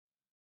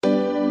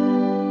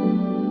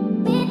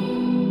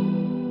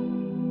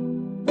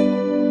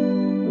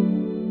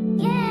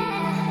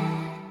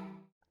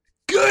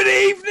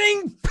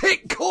morning,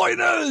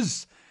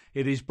 Bitcoiners!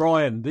 It is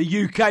Brian, the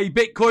UK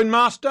Bitcoin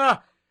Master,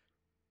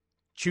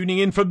 tuning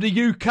in from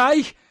the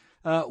UK,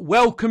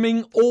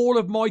 welcoming all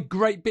of my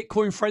great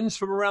Bitcoin friends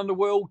from around the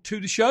world to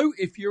the show.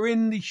 If you're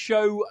in the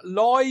show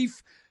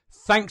live,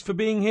 thanks for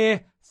being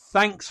here.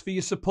 Thanks for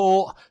your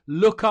support.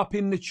 Look up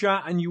in the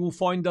chat and you will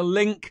find a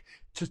link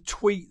to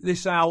tweet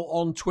this out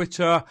on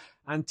Twitter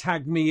and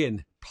tag me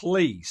in,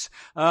 please.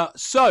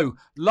 So,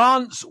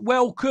 Lance,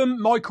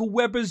 welcome. Michael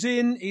Webber's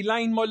in.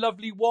 Elaine, my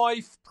lovely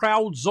wife.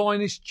 Proud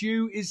Zionist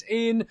Jew is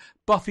in.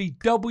 Buffy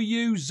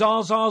W.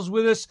 Zaza's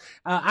with us.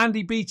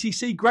 Andy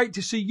BTC, great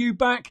to see you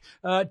back.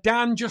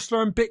 Dan Just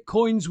Learn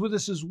Bitcoin's with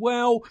us as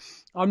well.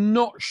 I'm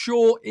not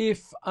sure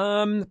if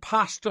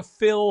Pastor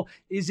Phil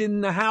is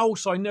in the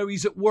house. I know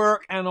he's at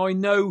work, and I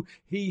know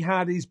he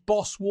had his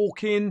boss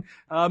walk in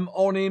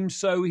on him,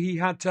 so he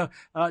had to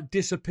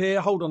disappear.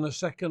 Hold on a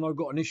second. I've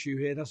got an issue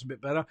here. That's a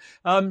bit better.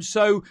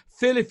 So,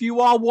 Phil, if you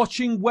are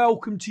watching,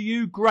 welcome to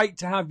you. Great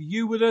to have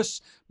you with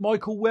us.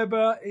 Michael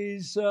Webber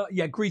is,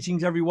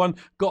 greetings, everyone.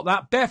 Got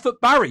that. Barefoot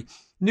Barry.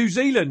 New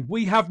Zealand.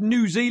 We have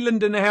New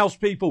Zealand in the house,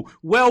 people.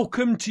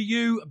 Welcome to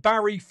you,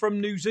 Barry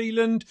from New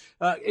Zealand.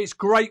 It's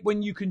great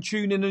when you can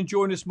tune in and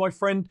join us, my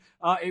friend.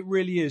 It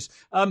really is.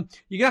 You're going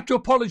to have to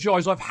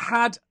apologise. I've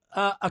had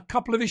a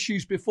couple of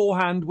issues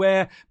beforehand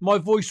where my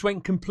voice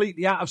went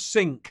completely out of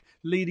sync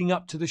leading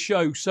up to the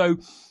show. So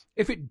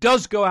if it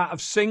does go out of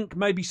sync,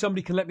 maybe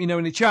somebody can let me know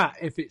in the chat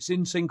if it's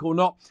in sync or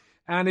not.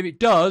 And if it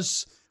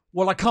does,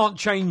 well, I can't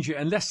change it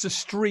unless the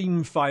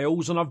stream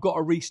fails and I've got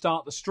to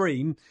restart the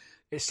stream.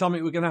 It's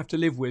something we're going to have to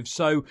live with.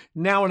 So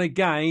now and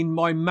again,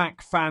 my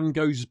Mac fan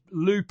goes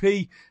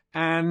loopy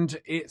and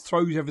it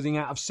throws everything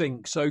out of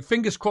sync. So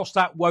fingers crossed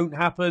that won't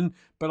happen,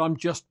 but I'm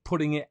just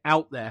putting it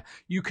out there.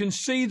 You can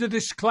see the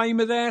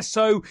disclaimer there.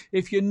 So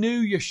if you're new,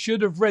 you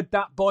should have read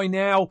that by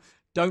now.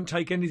 Don't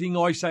take anything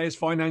I say as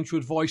financial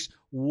advice,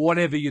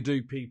 whatever you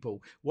do,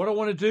 people. What I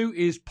want to do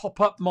is pop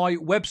up my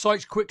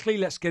websites quickly.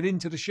 Let's get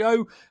into the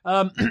show.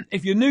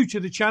 If you're new to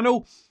the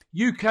channel,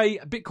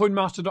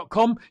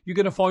 ukbitcoinmaster.com, you're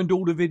going to find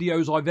all the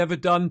videos I've ever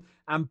done,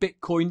 and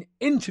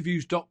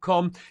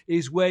bitcoininterviews.com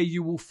is where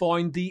you will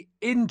find the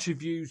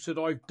interviews that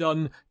I've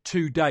done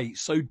to date.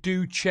 So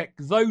do check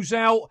those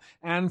out.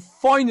 And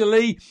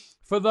finally,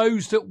 for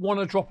those that want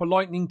to drop a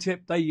lightning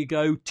tip, there you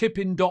go.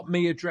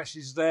 Tippin.me address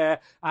is there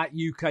at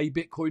UK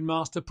Bitcoin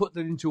Master. Put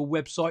that into a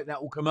website. That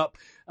will come up.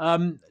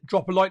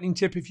 Drop a lightning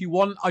tip if you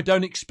want. I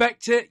don't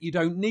expect it. You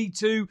don't need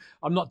to.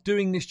 I'm not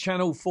doing this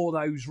channel for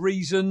those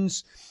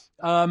reasons.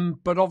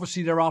 But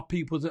obviously there are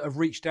people that have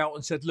reached out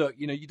and said, look,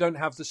 you don't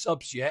have the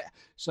subs yet.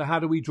 So how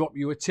do we drop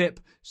you a tip?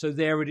 So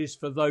there it is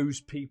for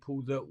those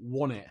people that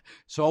want it.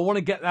 So I want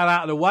to get that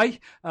out of the way.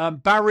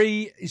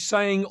 Barry is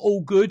saying all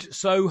good.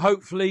 So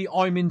hopefully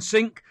I'm in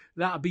sync.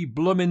 That'd be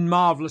blooming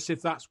marvelous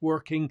if that's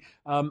working.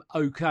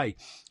 Okay.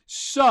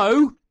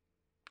 So,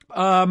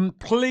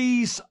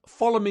 please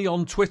follow me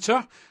on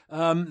Twitter.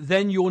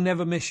 Then you'll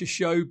never miss a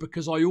show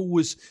because I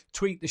always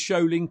tweet the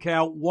show link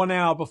out 1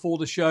 hour before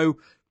the show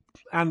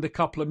and a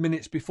couple of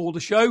minutes before the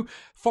show.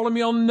 Follow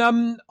me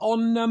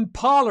on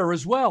Parler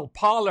as well.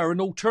 Parler,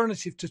 an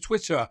alternative to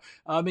Twitter.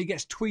 It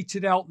gets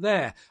tweeted out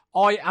there.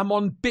 I am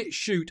on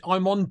BitChute.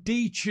 I'm on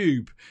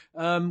DTube.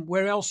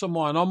 Where else am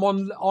I?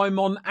 I'm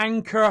on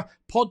Anchor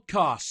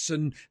Podcasts,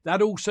 and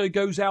that also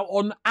goes out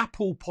on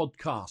Apple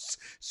Podcasts.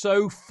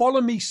 So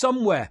follow me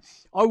somewhere.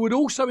 I would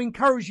also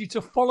encourage you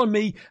to follow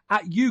me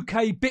at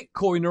UK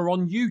Bitcoiner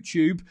on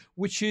YouTube,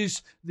 which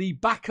is the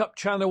backup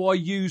channel I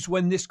use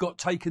when this got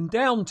taken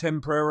down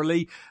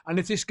temporarily. And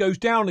if this goes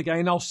down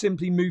again, I'll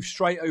simply move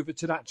straight over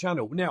to that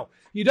channel. Now,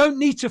 you don't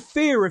need to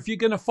fear if you're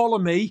going to follow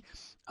me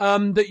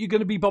that you're going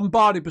to be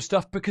bombarded with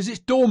stuff because it's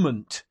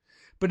dormant.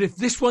 But if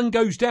this one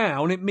goes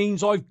down, it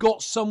means I've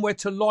got somewhere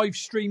to live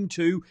stream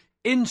to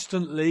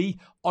instantly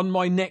on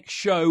my next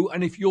show.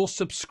 And if you're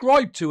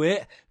subscribed to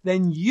it,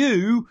 then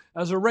you,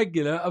 as a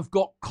regular, have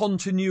got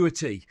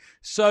continuity.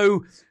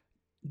 So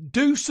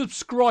do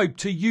subscribe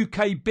to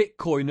UK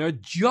Bitcoiner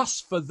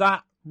just for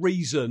that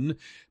reason,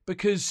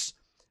 because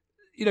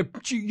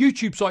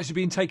YouTube sites are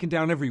being taken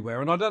down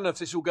everywhere, and I don't know if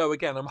this will go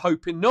again. I'm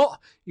hoping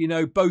not.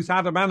 Both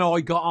Adam and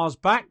I got ours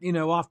back,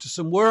 after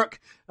some work.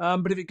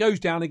 But if it goes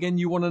down again,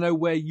 you want to know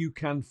where you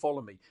can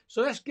follow me.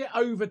 So let's get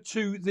over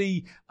to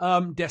the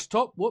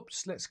desktop.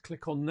 Whoops, let's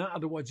click on that.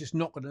 Otherwise, it's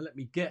not going to let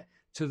me get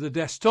to the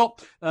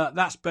desktop.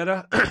 That's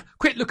better.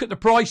 Quick look at the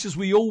price, as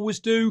we always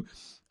do.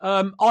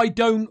 I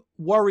don't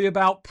worry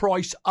about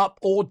price up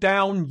or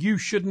down. You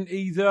shouldn't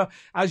either.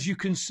 As you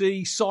can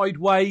see,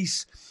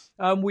 sideways.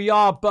 We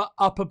are but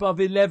up above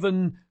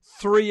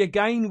 11.3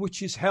 again,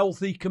 which is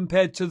healthy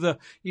compared to the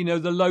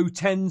low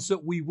tens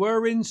that we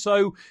were in.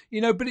 So,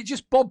 but it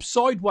just bobs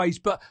sideways.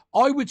 But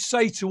I would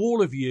say to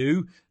all of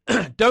you,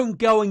 don't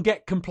go and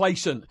get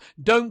complacent.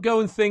 Don't go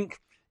and think,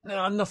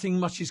 nothing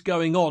much is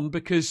going on,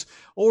 because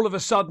all of a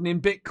sudden in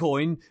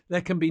Bitcoin,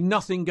 there can be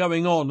nothing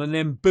going on and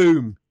then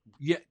boom,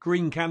 Yeah,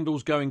 green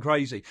candles going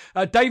crazy.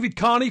 David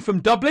Carney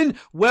from Dublin,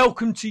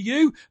 welcome to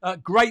you.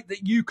 Great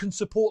that you can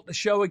support the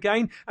show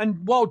again.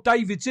 And while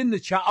David's in the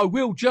chat, I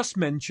will just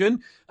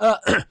mention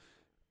the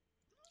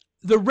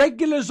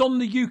regulars on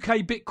the UK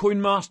Bitcoin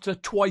Master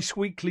twice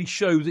weekly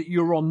show that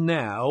you're on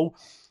now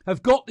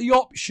have got the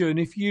option,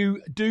 if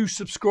you do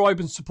subscribe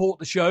and support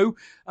the show,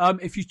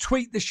 if you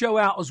tweet the show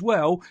out as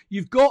well,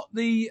 you've got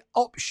the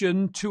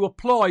option to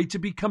apply to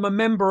become a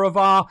member of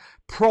our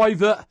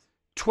private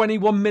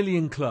 21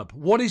 million club.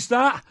 What is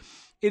that?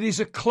 It is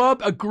a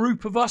club, a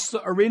group of us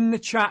that are in the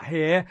chat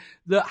here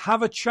that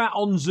have a chat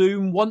on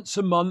Zoom once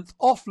a month,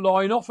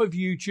 offline, off of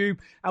YouTube,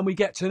 and we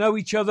get to know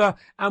each other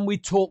and we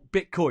talk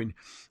Bitcoin.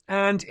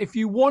 And if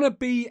you want to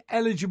be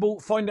eligible,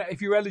 find out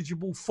if you're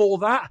eligible for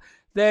that,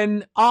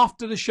 then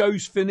after the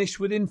show's finished,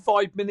 within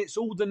 5 minutes,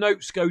 all the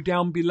notes go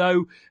down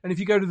below. And if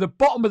you go to the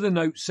bottom of the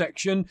notes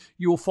section,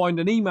 you'll find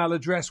an email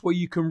address where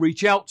you can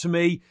reach out to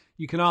me.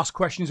 You can ask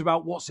questions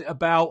about what's it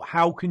about,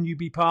 how can you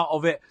be part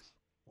of it.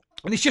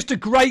 And it's just a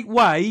great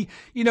way.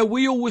 You know,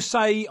 we always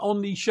say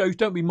on these shows,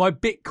 don't we, my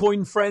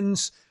Bitcoin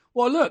friends.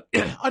 Well, look,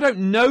 I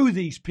don't know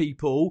these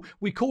people.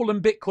 We call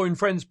them Bitcoin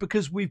friends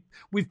because we've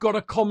got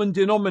a common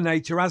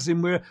denominator, as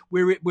in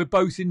we're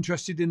both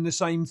interested in the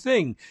same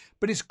thing.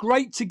 But it's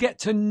great to get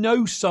to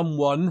know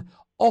someone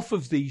off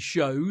of these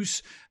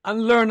shows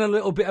and learn a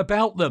little bit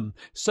about them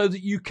so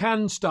that you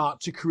can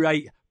start to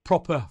create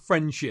proper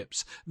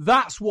friendships.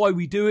 That's why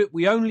we do it.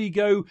 We only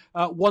go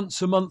once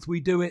a month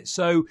we do it.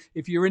 So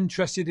if you're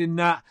interested in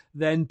that,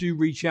 then do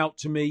reach out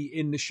to me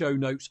in the show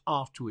notes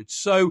afterwards.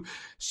 So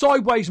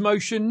sideways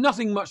motion,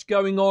 nothing much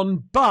going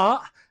on,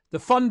 but the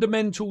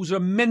fundamentals are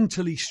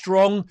mentally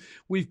strong.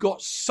 We've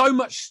got so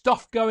much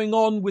stuff going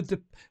on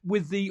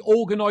with the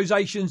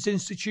organizations,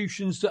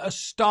 institutions that are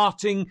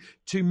starting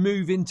to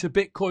move into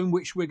Bitcoin,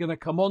 which we're going to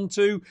come on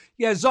to.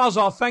 Yeah,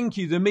 Zaza, thank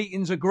you. The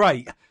meetings are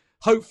great.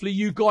 Hopefully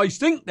you guys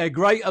think they're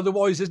great,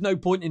 otherwise there's no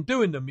point in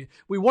doing them.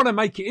 We want to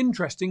make it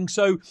interesting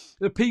so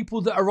the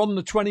people that are on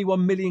the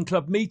 21 Million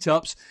Club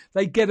meetups,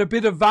 they get a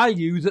bit of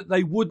value that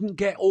they wouldn't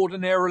get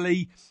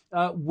ordinarily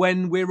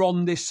when we're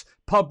on this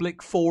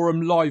public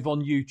forum live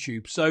on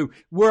YouTube. So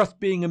worth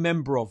being a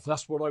member of,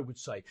 that's what I would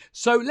say.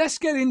 So let's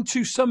get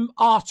into some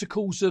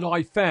articles that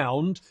I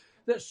found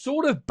that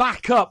sort of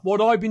back up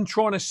what I've been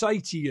trying to say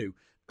to you.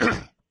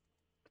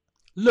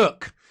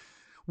 Look,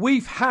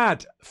 we've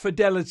had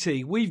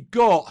Fidelity, we've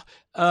got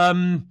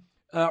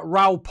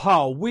Raoul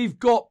Pal, we've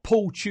got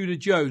Paul Tudor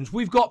Jones,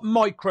 we've got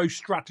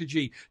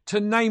MicroStrategy, to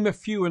name a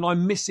few, and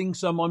I'm missing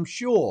some, I'm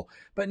sure.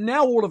 But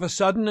now all of a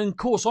sudden, and of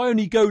course I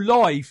only go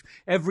live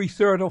every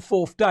third or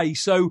fourth day,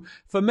 so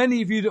for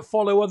many of you that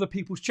follow other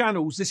people's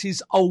channels, this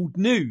is old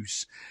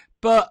news.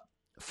 But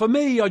for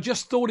me, I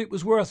just thought it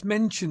was worth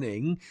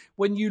mentioning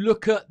when you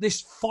look at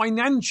this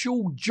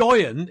financial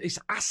giant, this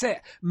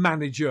asset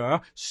manager,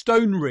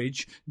 Stone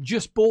Ridge,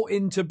 just bought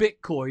into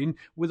Bitcoin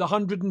with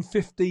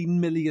 $115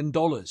 million.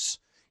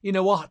 You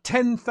know,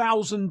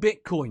 10,000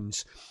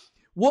 Bitcoins.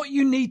 What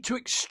you need to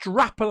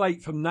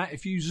extrapolate from that,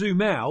 if you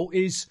zoom out,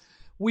 is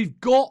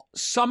we've got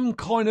some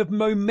kind of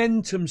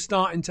momentum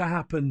starting to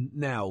happen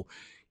now.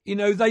 You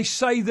know, they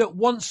say that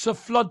once the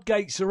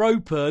floodgates are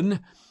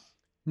open,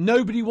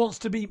 nobody wants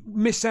to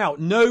miss out.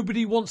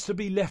 Nobody wants to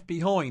be left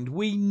behind.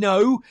 We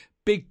know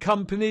big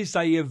companies,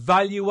 they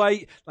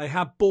evaluate, they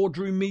have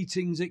boardroom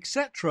meetings,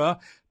 etc.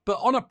 But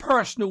on a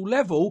personal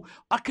level,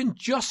 I can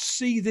just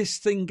see this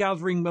thing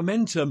gathering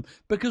momentum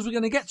because we're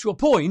going to get to a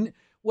point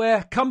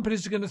where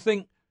companies are going to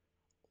think,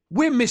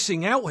 we're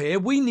missing out here.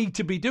 We need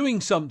to be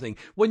doing something.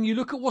 When you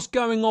look at what's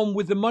going on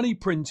with the money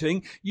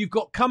printing, you've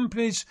got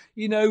companies,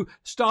 you know,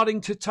 starting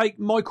to take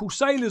Michael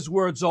Saylor's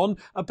words on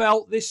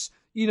about this,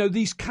 you know,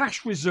 these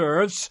cash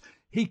reserves.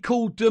 He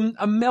called them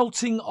a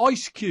melting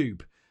ice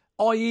cube,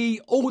 i.e.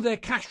 all their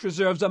cash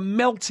reserves are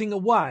melting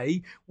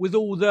away with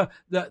all the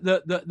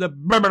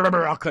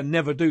I can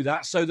never do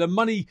that. So the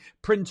money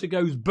printer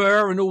goes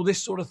burr and all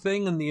this sort of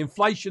thing, and the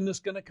inflation that's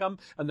going to come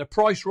and the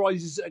price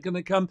rises that are going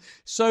to come.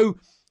 So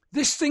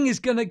this thing is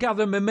going to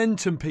gather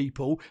momentum,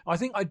 people. I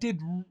think I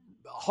did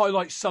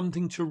highlight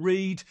something to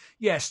read.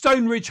 Yeah,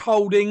 Stone Ridge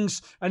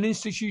Holdings, an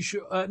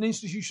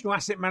institutional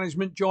asset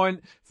management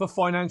giant for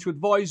financial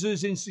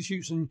advisors,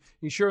 institutes and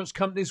insurance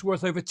companies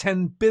worth over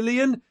 10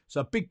 billion. It's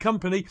a big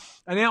company.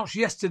 Announced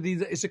yesterday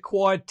that it's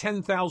acquired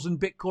 10,000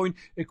 Bitcoin,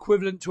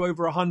 equivalent to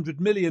over 100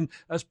 million,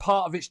 as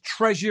part of its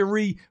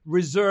treasury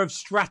reserve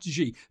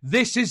strategy.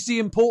 This is the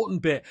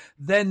important bit.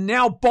 They're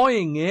now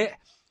buying it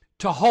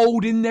to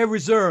hold in their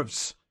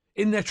reserves,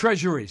 in their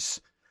treasuries,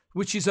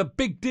 which is a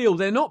big deal.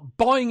 They're not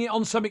buying it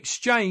on some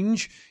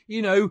exchange.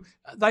 You know,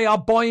 they are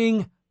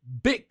buying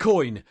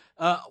Bitcoin,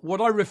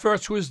 what I refer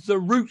to as the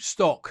root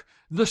stock,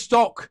 the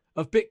stock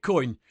of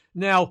Bitcoin.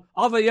 Now,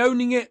 are they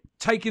owning it,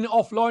 taking it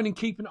offline and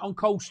keeping it on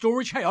cold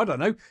storage? Hey, I don't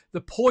know.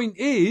 The point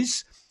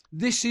is,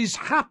 this is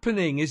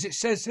happening, as it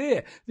says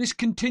here. This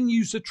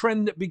continues the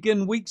trend that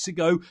began weeks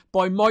ago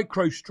by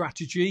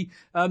MicroStrategy,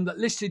 that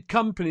listed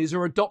companies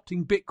are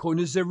adopting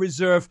Bitcoin as their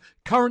reserve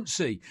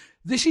currency.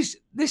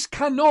 This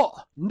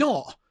cannot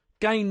not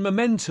gain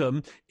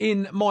momentum,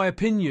 in my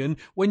opinion,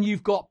 when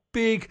you've got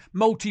big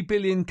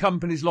multi-billion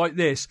companies like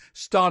this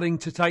starting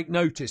to take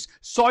notice.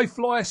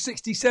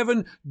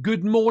 Sci-Flyer67,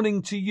 good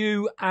morning to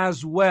you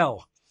as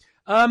well.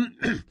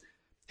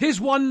 Here's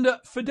one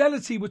that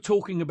Fidelity were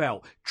talking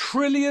about.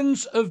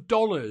 Trillions of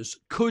dollars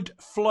could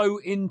flow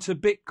into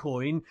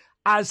Bitcoin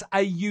as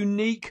a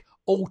unique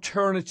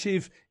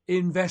alternative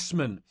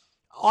investment.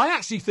 I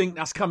actually think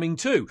that's coming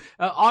too.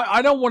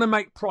 I don't want to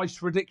make price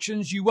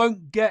predictions. You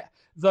won't get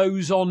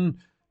those on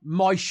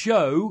my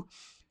show.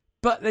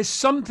 But there's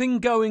something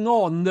going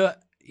on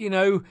that,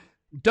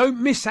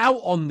 don't miss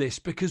out on this,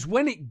 because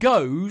when it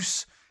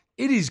goes,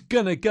 it is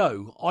going to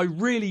go. I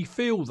really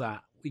feel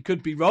that. We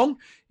could be wrong.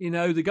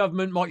 The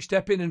government might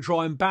step in and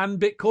try and ban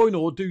Bitcoin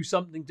or do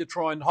something to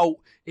try and halt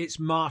its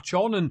march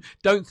on. And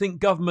don't think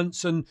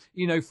governments and,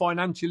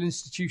 financial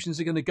institutions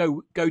are going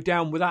to go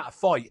down without a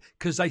fight,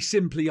 because they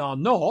simply are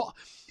not.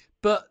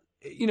 But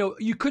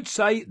you could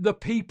say the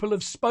people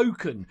have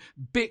spoken.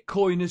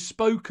 Bitcoin has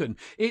spoken.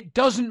 It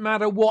doesn't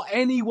matter what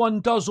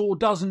anyone does or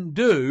doesn't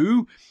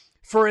do.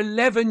 For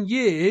 11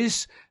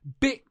 years,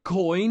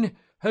 Bitcoin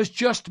has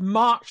just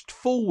marched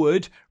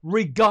forward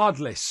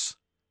regardless.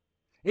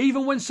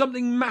 Even when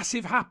something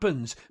massive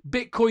happens,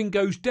 Bitcoin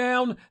goes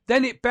down,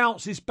 then it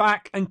bounces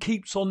back and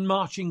keeps on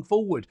marching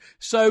forward.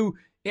 So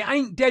it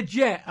ain't dead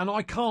yet, and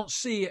I can't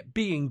see it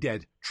being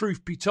dead,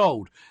 truth be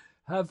told.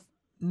 Have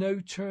no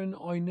turn,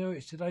 I know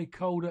it's today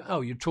colder.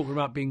 Oh, you're talking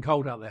about being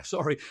cold out there.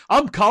 Sorry.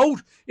 I'm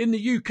cold in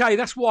the UK.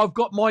 That's why I've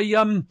got my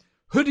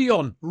hoodie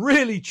on.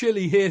 Really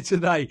chilly here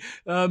today.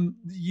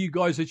 You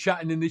guys are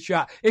chatting in the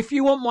chat. If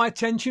you want my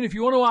attention, if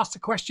you want to ask a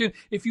question,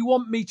 if you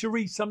want me to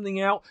read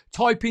something out,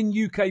 type in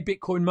UK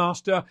Bitcoin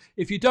Master.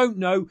 If you don't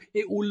know,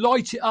 it will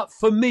light it up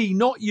for me,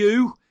 not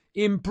you,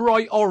 in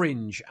bright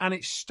orange, and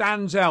it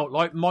stands out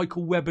like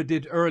Michael Webber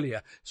did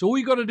earlier. So all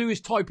you got to do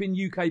is type in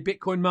UK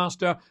Bitcoin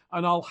Master,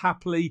 and I'll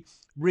happily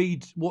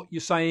read what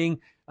you're saying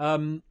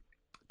to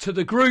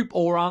the group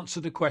or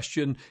answer the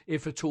question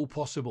if at all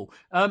possible.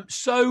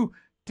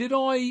 Did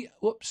I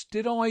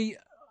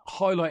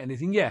highlight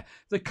anything? Yeah.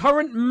 The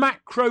current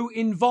macro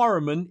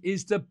environment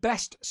is the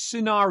best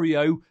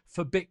scenario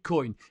for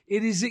Bitcoin.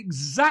 It is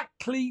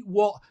exactly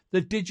what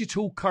the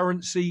digital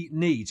currency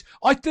needs.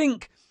 I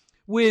think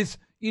with,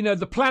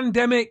 the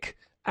pandemic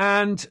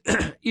and,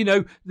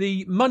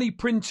 the money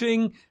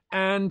printing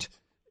and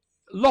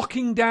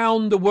locking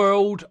down the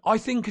world, I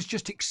think is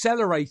just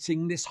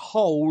accelerating this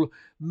whole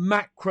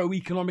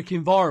macroeconomic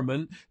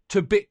environment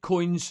to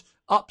Bitcoin's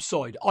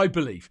upside, I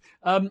believe.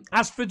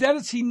 As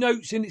Fidelity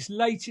notes in its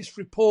latest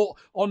report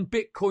on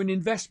Bitcoin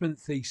investment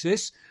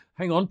thesis,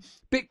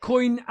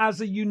 Bitcoin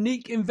as a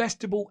unique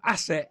investable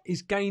asset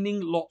is gaining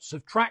lots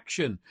of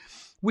traction,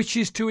 which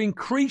is to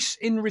increase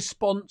in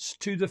response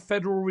to the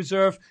Federal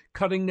Reserve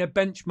cutting their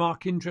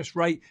benchmark interest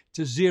rate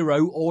to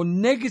zero or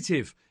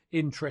negative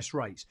interest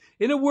rates.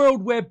 In a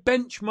world where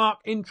benchmark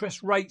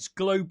interest rates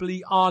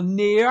globally are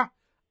near,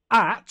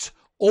 at,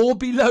 or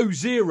below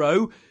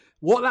zero,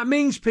 what that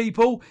means,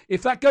 people,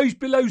 if that goes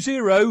below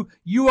zero,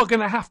 you are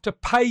going to have to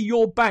pay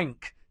your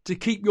bank to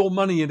keep your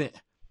money in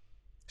it.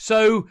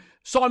 So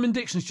Simon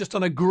Dixon's just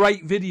done a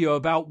great video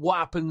about what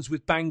happens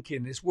with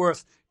banking. It's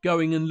worth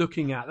going and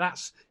looking at.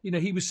 That's,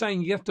 he was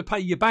saying you have to pay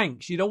your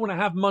banks. You don't want to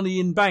have money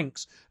in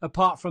banks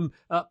apart from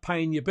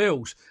paying your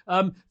bills.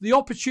 The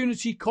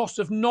opportunity cost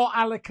of not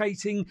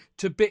allocating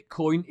to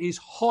Bitcoin is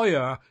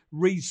higher,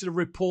 reads the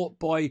report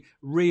by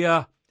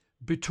Ria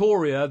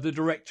Vittoria, the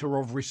director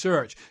of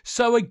research.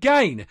 So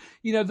again,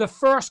 the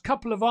first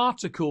couple of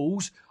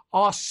articles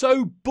are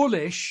so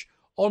bullish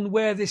on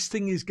where this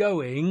thing is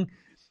going.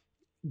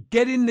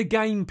 Get in the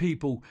game,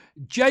 people.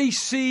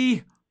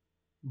 JC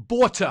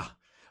Borta.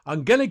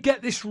 I'm going to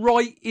get this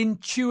right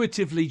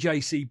intuitively,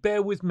 JC.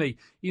 Bear with me.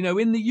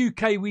 In the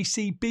UK, we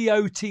see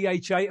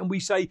B-O-T-H-A and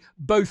we say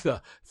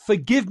Botha.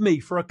 Forgive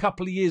me for a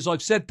couple of years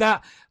I've said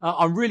that.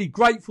 I'm really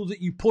grateful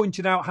that you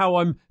pointed out how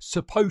I'm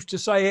supposed to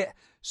say it.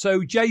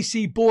 So,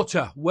 JC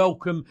Borta,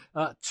 welcome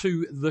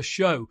to the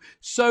show.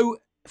 So,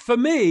 for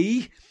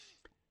me,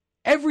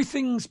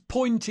 everything's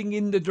pointing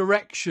in the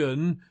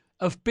direction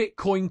of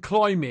Bitcoin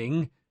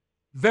climbing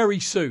very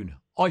soon,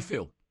 I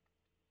feel.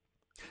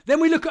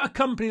 Then we look at a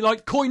company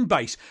like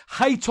Coinbase.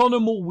 Hate on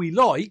them all we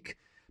like,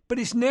 but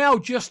it's now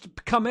just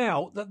come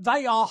out that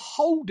they are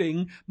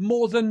holding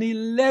more than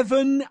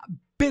 11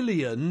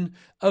 billion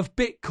of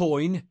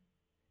Bitcoin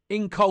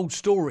in cold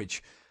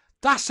storage.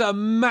 That's a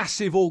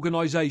massive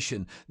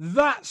organisation.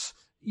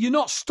 You're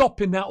not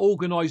stopping that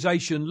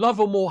organisation, love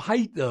them or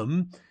hate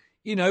them.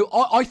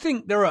 I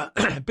think they're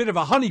a bit of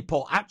a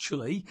honeypot,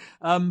 actually.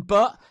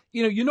 But,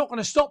 you're not going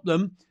to stop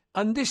them.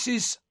 And this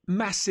is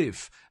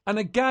massive. And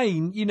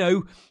again,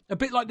 a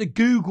bit like the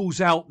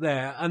Googles out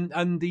there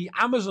and the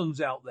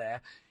Amazons out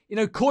there,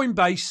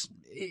 Coinbase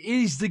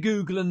is the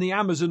Google and the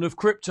Amazon of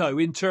crypto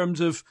in terms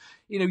of,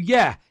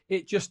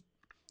 it just,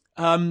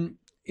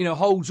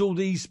 holds all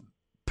these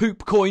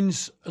poop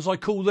coins, as I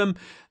call them,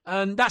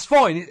 and that's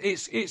fine.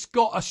 It's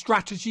got a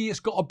strategy.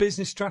 It's got a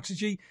business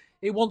strategy.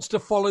 It wants to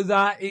follow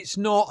that. It's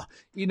not,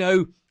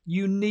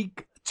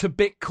 unique to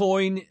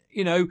Bitcoin,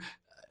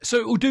 so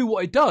it will do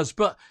what it does.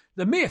 But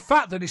the mere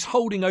fact that it's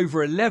holding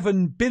over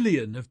 11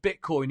 billion of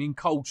Bitcoin in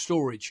cold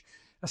storage,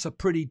 that's a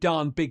pretty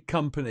darn big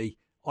company.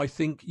 I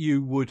think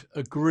you would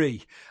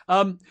agree.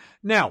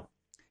 Now,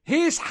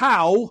 here's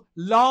how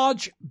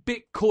large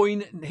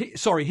Bitcoin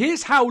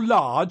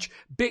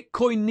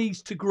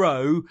needs to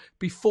grow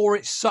before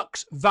it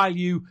sucks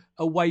value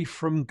away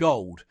from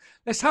gold.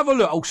 Let's have a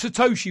look. Oh,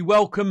 Satoshi,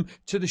 welcome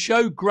to the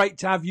show. Great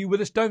to have you with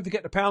us. Don't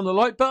forget to pound the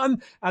like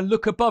button and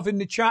look above in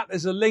the chat.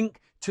 There's a link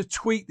to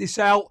tweet this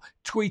out.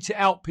 Tweet it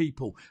out,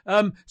 people.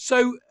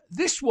 So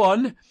this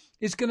one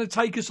is going to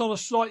take us on a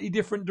slightly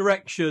different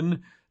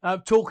direction,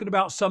 talking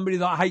about somebody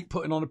that I hate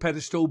putting on a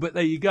pedestal, but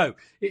there you go.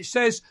 It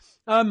says,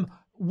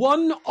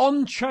 one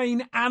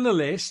on-chain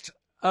analyst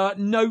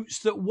notes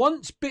that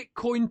once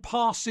Bitcoin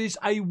passes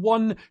a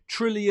 1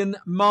 trillion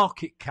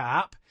market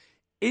cap,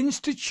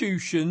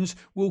 institutions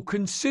will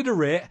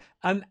consider it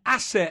an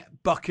asset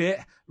bucket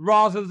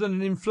rather than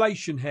an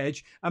inflation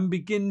hedge and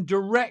begin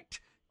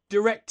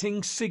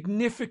directing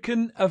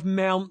significant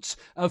amounts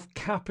of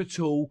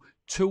capital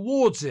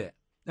towards it.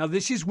 Now,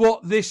 this is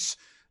what this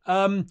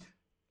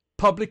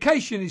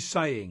publication is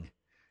saying.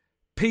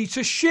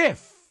 Peter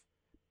Schiff,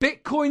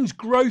 Bitcoin's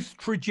growth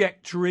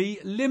trajectory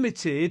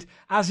limited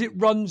as it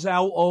runs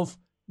out of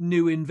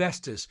new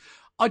investors.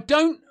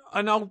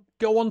 And I'll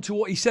go on to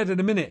what he said in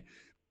a minute.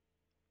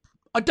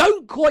 I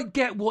don't quite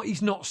get what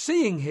he's not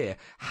seeing here.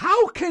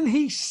 How can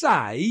he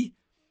say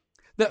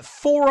that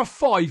 4 or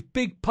 5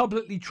 big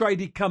publicly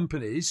traded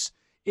companies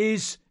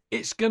it's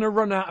going to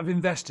run out of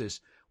investors?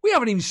 We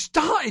haven't even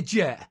started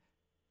yet.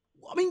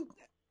 I mean,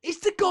 is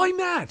the guy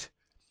mad?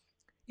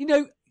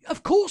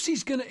 Of course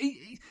he's going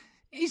to...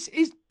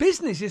 His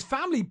business, his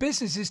family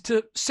business is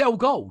to sell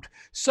gold.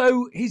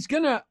 So he's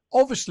going to,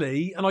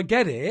 obviously, and I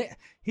get it,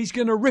 he's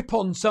going to rip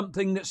on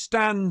something that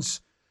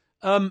stands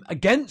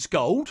against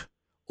gold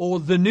or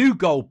the new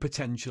gold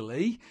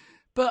potentially.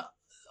 But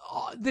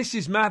this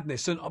is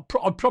madness. And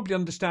I probably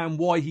understand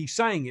why he's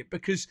saying it,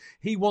 because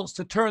he wants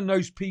to turn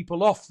those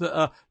people off that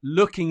are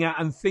looking at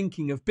and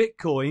thinking of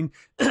Bitcoin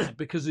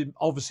because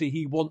obviously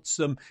he wants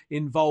them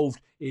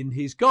involved in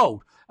his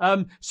gold.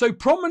 So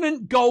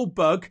prominent gold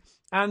bug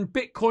and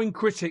Bitcoin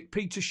critic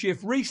Peter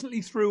Schiff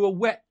recently threw a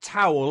wet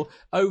towel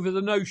over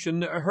the notion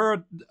that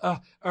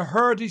a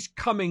herd is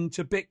coming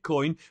to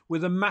Bitcoin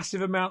with a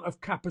massive amount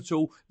of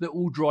capital that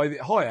will drive it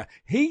higher.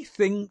 He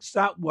thinks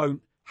that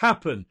won't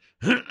happen.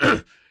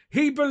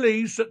 He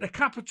believes that the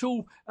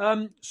capital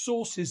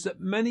sources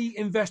that many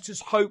investors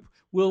hope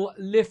will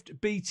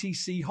lift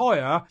BTC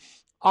higher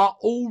are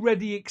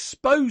already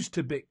exposed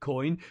to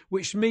Bitcoin,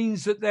 which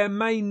means that there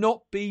may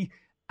not be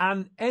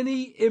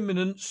any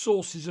imminent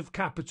sources of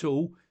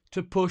capital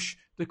to push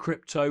the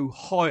crypto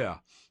higher.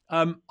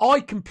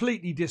 I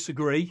completely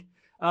disagree.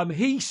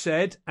 He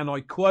said, and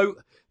I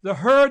quote, "The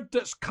herd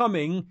that's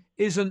coming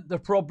isn't the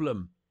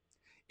problem.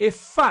 I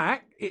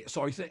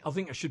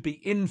think it should be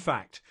in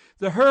fact.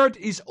 The herd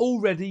is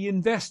already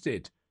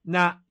invested."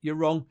 Nah, you're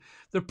wrong.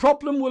 "The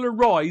problem will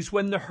arise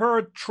when the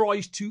herd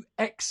tries to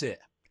exit."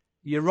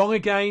 You're wrong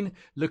again.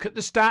 Look at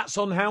the stats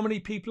on how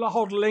many people are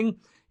hodling.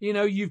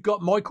 You've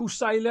got Michael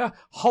Saylor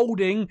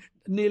holding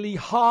nearly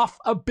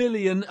 500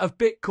 million of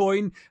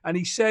Bitcoin, and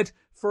he said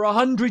for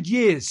 100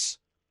 years.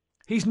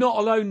 He's not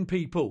alone,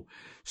 people.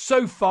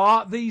 So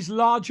far, these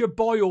larger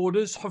buy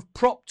orders have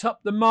propped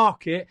up the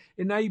market,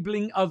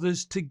 enabling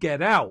others to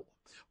get out.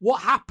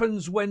 What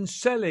happens when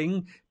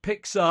selling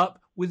picks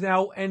up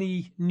without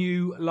any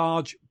new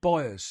large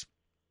buyers?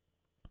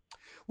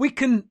 We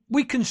can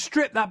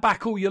strip that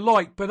back all you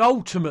like, but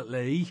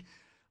ultimately,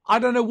 I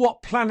don't know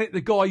what planet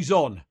the guy's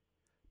on.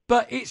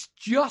 But it's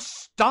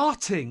just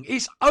starting.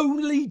 It's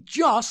only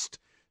just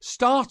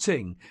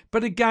starting.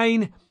 But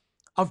again,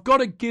 I've got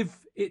to give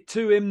it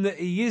to him that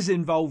he is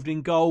involved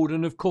in gold.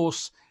 And of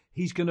course,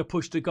 he's going to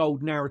push the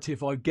gold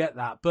narrative. I get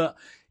that. But,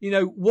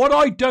 what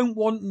I don't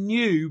want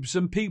noobs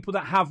and people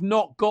that have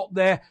not got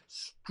their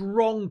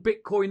strong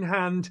Bitcoin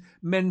hand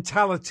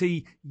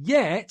mentality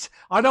yet,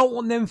 I don't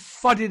want them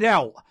fudded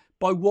out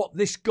by what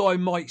this guy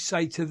might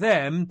say to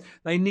them.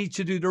 They need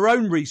to do their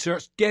own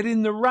research, get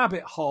in the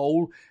rabbit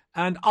hole.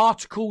 And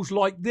articles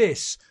like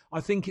this, I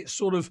think it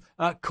sort of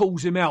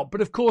calls him out. But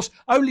of course,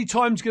 only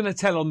time's going to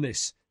tell on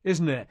this,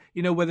 isn't it?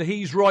 Whether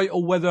he's right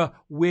or whether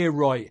we're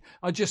right.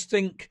 I just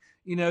think,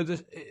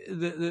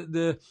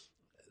 the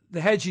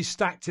hedge is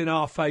stacked in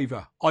our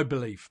favour, I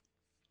believe.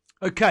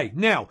 Okay,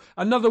 now,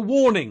 another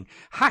warning.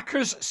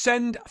 Hackers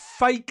send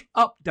fake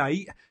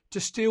update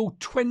to steal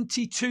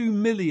 22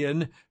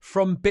 million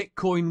from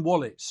Bitcoin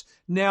wallets.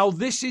 Now,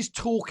 this is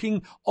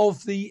talking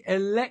of the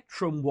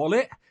Electrum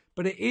wallet,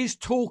 but it is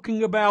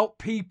talking about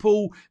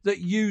people that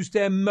use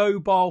their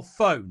mobile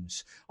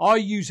phones. I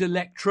use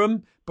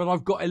Electrum, but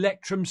I've got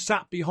Electrum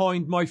sat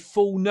behind my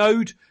full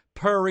node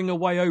purring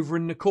away over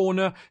in the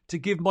corner to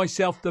give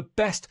myself the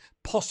best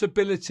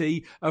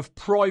possibility of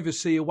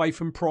privacy away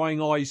from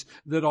prying eyes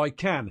that I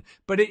can.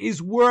 But it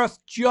is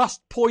worth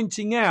just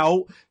pointing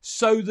out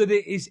so that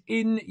it is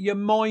in your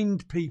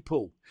mind,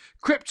 people.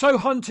 Crypto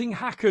hunting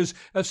hackers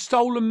have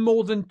stolen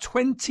more than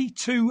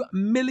 $22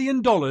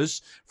 million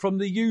from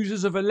the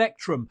users of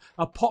Electrum,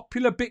 a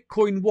popular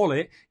Bitcoin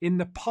wallet, in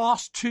the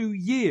past 2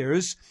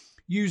 years,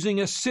 using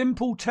a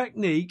simple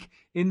technique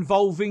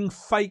involving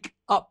fake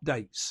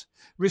updates.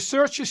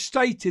 Researchers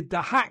stated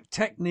the hack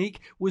technique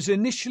was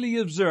initially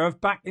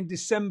observed back in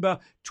December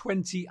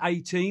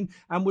 2018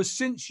 and was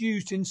since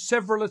used in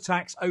several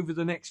attacks over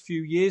the next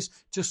few years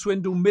to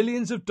swindle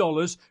millions of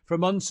dollars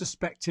from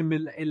unsuspecting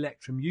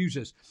Electrum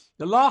users.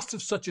 The last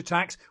of such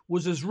attacks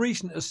was as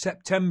recent as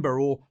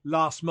September or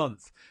last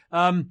month.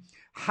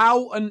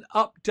 How an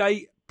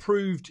update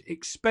proved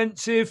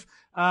expensive.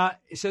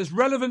 It says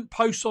relevant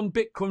posts on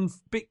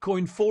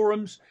Bitcoin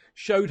forums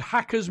showed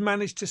hackers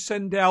managed to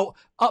send out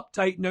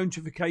update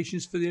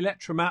notifications for the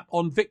Electrum app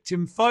on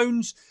victim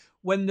phones.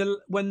 When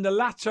the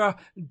latter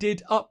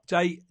did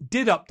update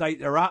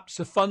their apps,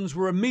 the funds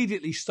were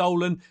immediately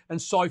stolen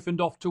and siphoned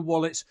off to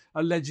wallets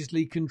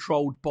allegedly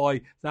controlled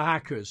by the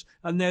hackers.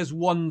 And there's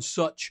one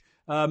such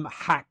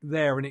hack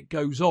there, and it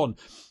goes on.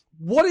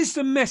 What is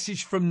the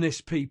message from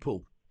this,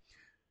 people?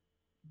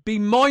 Be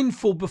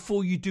mindful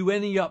before you do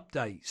any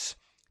updates.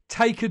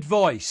 Take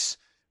advice.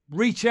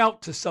 Reach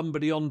out to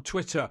somebody on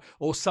Twitter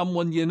or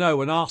someone you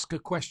know and ask a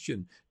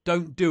question.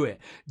 Don't do it.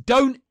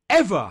 Don't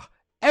ever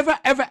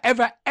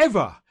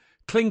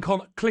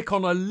click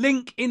on a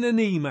link in an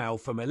email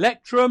from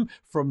Electrum,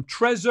 from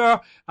Trezor,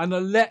 and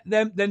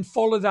then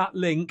follow that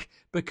link,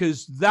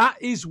 because that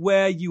is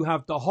where you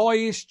have the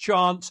highest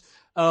chance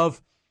of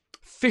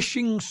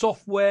phishing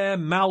software,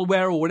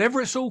 malware, or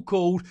whatever it's all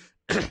called,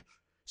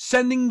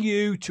 sending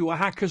you to a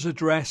hacker's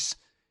address.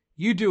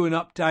 You do an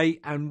update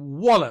and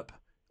wallop,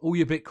 all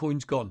your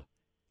Bitcoin's gone.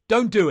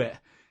 Don't do it.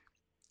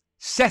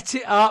 Set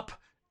it up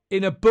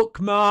in a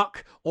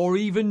bookmark or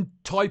even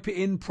type it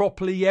in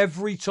properly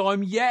every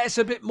time. Yeah, it's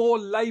a bit more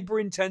labor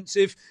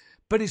intensive,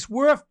 but it's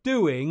worth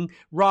doing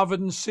rather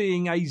than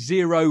seeing a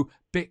zero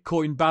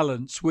Bitcoin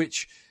balance,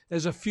 which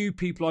there's a few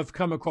people I've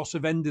come across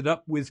have ended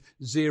up with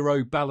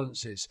zero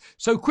balances.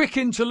 So quick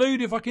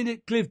interlude, if I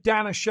can give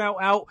Dan a shout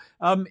out.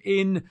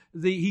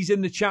 He's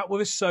in the chat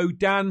with us. So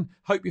Dan,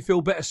 hope you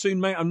feel better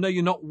soon, mate. I know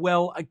you're not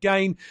well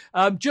again.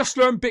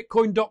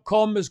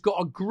 JustLearnBitcoin.com has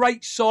got a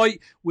great site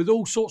with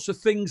all sorts of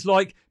things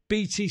like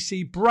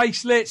BTC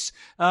bracelets.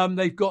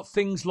 They've got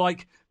things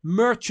like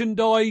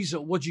merchandise,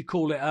 or what do you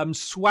call it?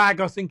 Swag,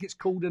 I think it's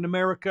called in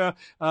America.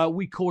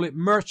 We call it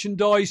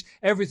merchandise.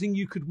 Everything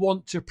you could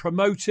want to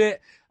promote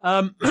it.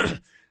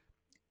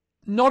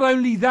 Not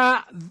only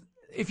that,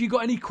 if you've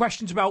got any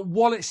questions about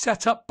wallet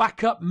setup,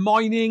 backup,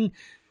 mining,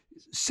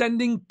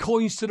 sending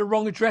coins to the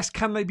wrong address,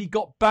 can they be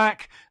got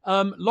back?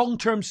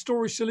 Long-term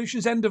storage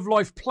solutions,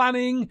 end-of-life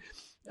planning,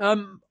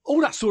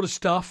 all that sort of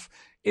stuff.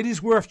 It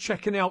is worth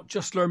checking out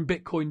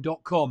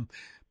JustLearnBitcoin.com.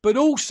 But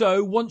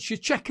also, once you're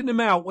checking them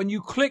out, when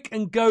you click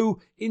and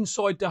go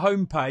inside the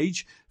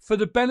homepage, for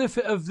the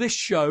benefit of this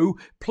show,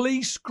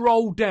 please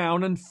scroll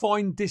down and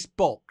find this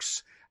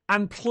box.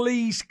 And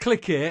please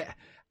click it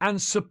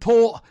and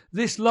support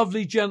this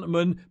lovely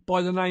gentleman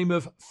by the name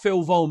of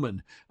Phil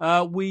Volman.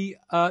 We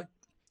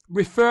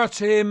refer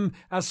to him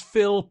as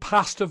Phil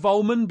Pastor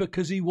Volman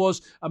because he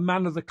was a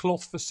man of the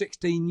cloth for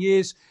 16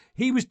 years.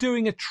 He was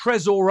doing a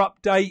Trezor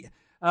update,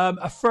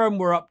 a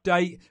firmware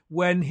update,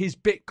 when his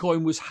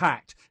Bitcoin was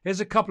hacked. Here's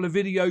a couple of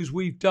videos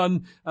we've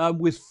done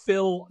with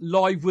Phil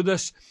live with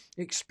us,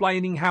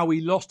 explaining how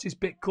he lost his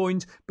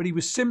Bitcoins, but he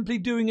was simply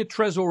doing a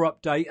Trezor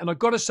update. And I've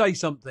got to say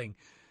something.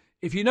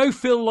 If you know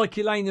Phil like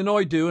Elaine and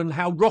I do, and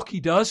how Rocky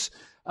does,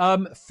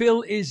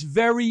 Phil is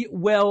very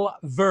well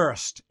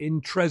versed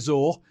in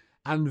Trezor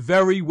and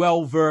very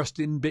well versed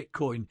in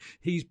Bitcoin.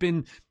 He's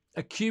been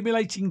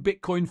accumulating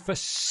Bitcoin for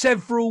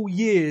several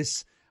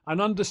years and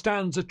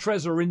understands a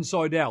Trezor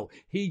inside out.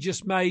 He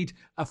just made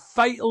a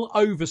fatal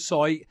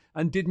oversight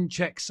and didn't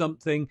check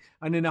something,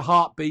 and in a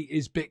heartbeat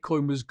his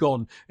Bitcoin was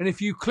gone. And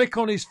if you click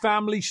on his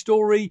family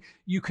story,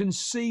 you can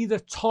see the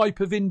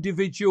type of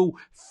individual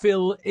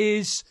Phil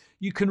is.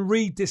 You can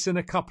read this in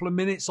a couple of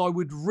minutes. I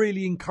would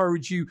really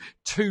encourage you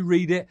to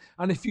read it.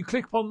 And if you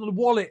click on the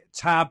wallet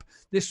tab,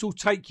 this will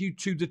take you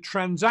to the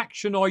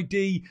transaction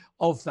ID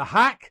of the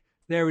hack.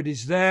 There it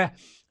is there.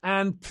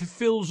 And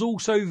Phil's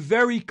also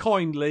very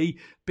kindly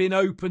been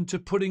open to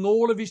putting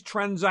all of his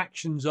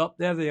transactions up.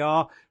 There they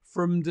are,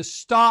 from the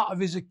start of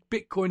his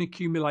Bitcoin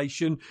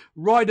accumulation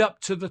right up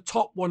to the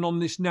top one on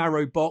this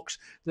narrow box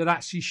that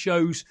actually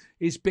shows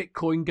his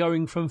Bitcoin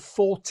going from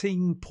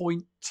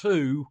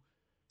 14.2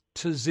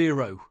 to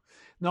 0.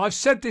 Now, I've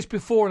said this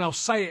before and I'll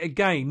say it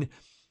again.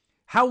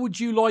 How would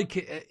you like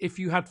it if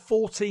you had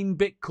 14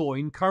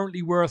 Bitcoin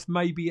currently worth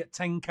maybe at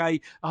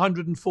 10K,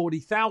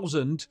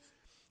 140,000,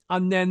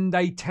 and then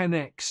they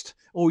 10x'd,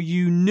 or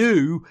you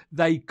knew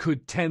they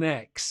could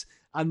 10x,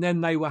 and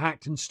then they were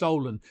hacked and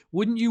stolen?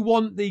 Wouldn't you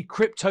want the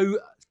crypto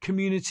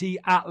community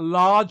at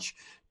large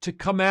to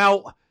come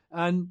out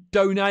and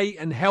donate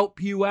and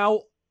help you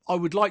out. I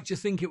would like to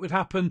think it would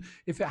happen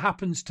if it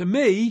happens to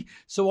me.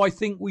 So I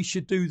think we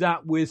should do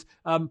that with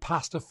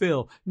Pastor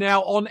Phil.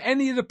 Now, on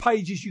any of the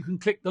pages, you can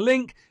click the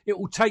link. It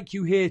will take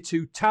you here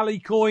to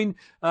Tallycoin,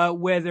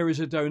 where there is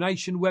a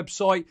donation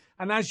website.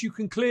 And as you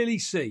can clearly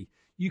see,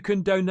 you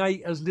can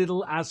donate as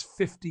little as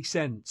 50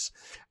 cents.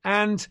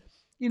 And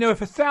you know,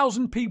 if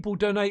 1,000 people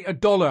donate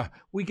 $1,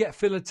 we get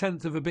Phil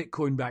 1/10 of a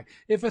Bitcoin back.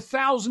 If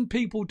 1,000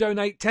 people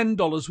donate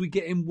 $10, we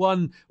get him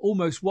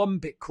almost one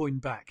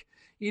Bitcoin back.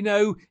 You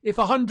know, if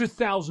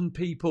 100,000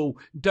 people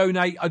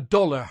donate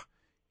 $1,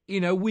 you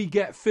know, we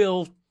get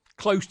Phil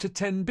close to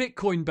 10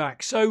 Bitcoin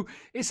back. So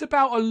it's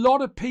about a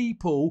lot of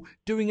people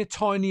doing a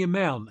tiny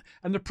amount.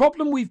 And the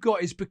problem we've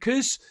got is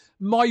because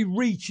my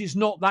reach is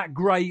not that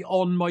great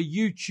on my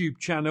YouTube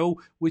channel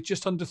with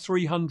just under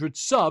 300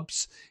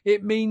 subs,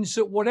 it means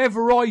that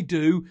whatever I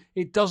do,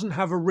 it doesn't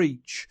have a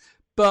reach.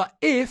 But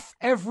if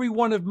every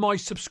one of my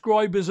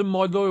subscribers and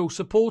my loyal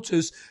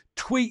supporters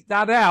tweet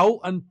that out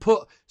and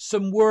put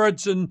some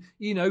words and,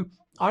 you know,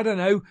 I don't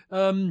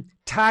know,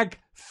 tag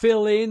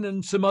Phil in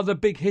and some other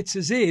big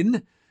hitters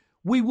in,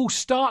 we will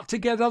start to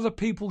get other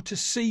people to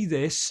see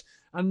this,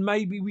 and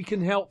maybe we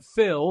can help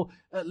Phil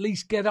at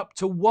least get up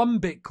to 1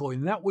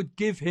 Bitcoin. That would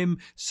give him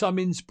some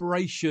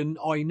inspiration,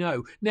 I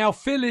know. Now,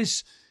 Phil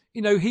is,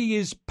 you know, he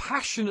is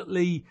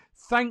passionately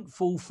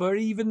thankful for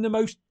even the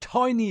most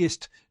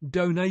tiniest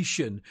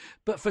donation.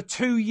 But for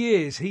 2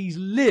 years, he's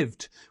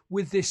lived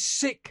with this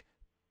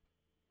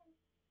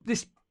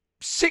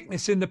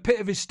sickness in the pit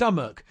of his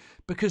stomach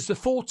because the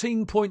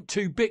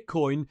 14.2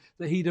 Bitcoin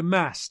that he'd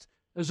amassed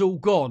has all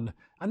gone.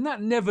 And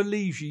that never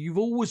leaves you. You've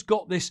always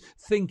got this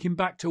thinking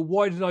back to,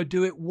 why did I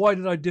do it? Why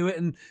did I do it?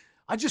 And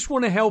I just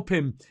want to help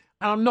him.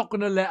 And I'm not going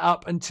to let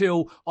up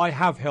until I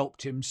have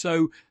helped him.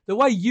 So the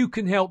way you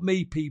can help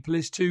me, people,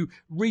 is to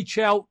reach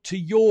out to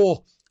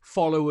your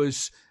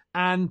followers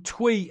and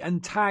tweet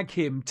and tag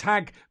him,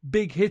 tag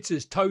big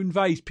hitters, Tone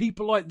Vase,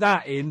 people like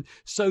that in,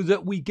 so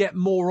that we get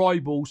more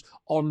eyeballs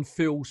on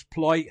Phil's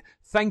plight.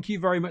 Thank you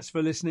very much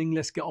for listening.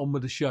 Let's get on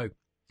with the show.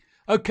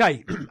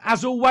 Okay,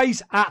 as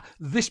always, at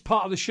this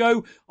part of the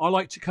show, I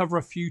like to cover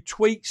a few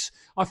tweets.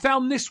 I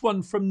found this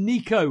one from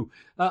Nico.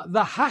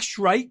 The hash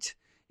rate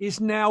is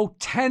now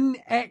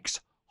 10x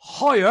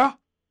higher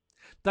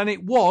than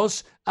it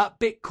was at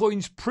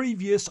Bitcoin's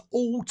previous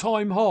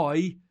all-time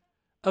high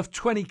of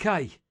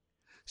 20k.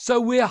 So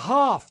we're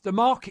half the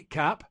market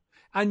cap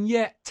and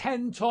yet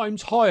 10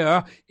 times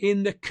higher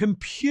in the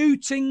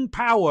computing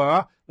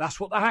power. That's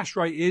what the hash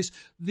rate is.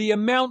 The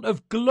amount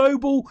of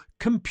global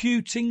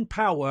computing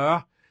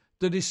power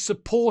that is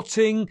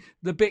supporting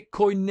the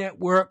Bitcoin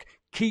network,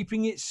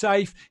 keeping it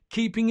safe,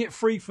 keeping it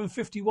free from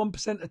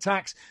 51%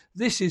 attacks.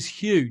 This is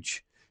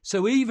huge.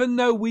 So even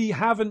though we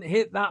haven't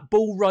hit that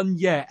bull run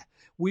yet,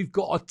 we've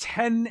got a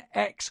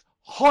 10x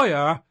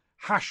higher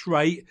hash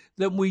rate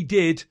than we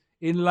did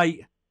in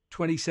late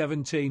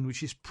 2017,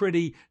 which is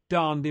pretty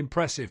darned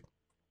impressive.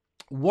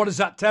 What does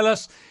that tell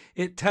us?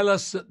 It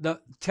tells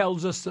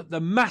us that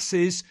the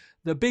masses,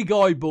 the big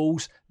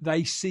eyeballs,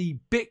 they see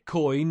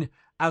Bitcoin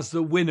as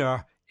the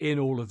winner in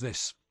all of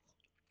this.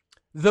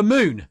 The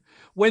moon.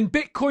 When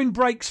Bitcoin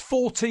breaks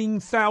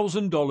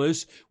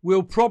 $14,000,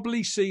 we'll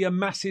probably see a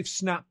massive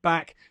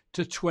snapback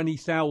to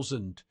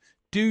 20,000.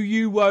 Do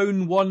you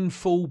own one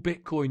full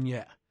Bitcoin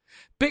yet?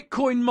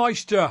 Bitcoin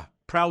Meister,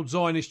 proud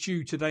Zionist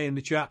Jew today in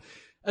the chat,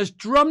 has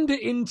drummed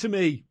it into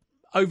me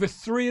over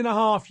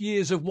 3.5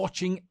 years of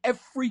watching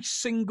every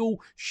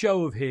single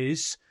show of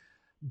his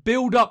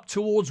build up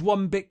towards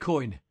one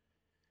Bitcoin.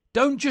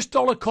 Don't just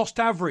dollar cost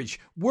average.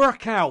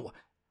 Work out,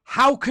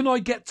 how can I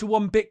get to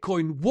one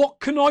Bitcoin? What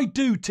can I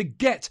do to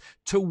get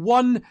to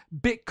one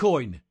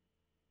Bitcoin?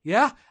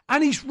 Yeah?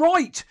 And he's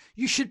right.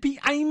 You should be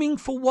aiming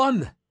for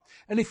one.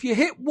 And if you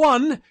hit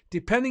one,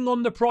 depending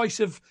on the price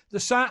of the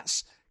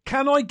sats,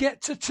 can I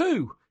get to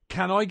 2?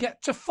 Can I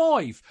get to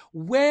 5?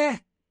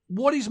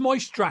 What is my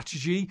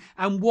strategy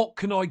and what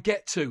can I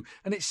get to?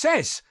 And it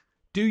says,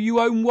 do you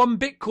own one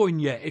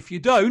Bitcoin yet? If you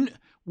don't,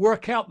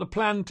 work out the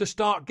plan to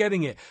start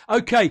getting it.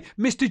 Okay,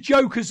 Mr.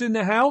 Joker's in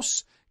the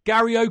house.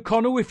 Gary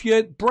O'Connell, if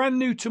you're brand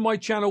new to my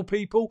channel,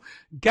 people,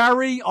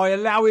 Gary, I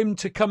allow him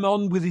to come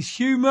on with his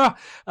humour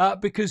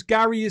because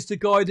Gary is the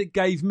guy that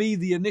gave me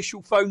the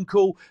initial phone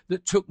call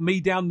that took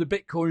me down the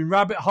Bitcoin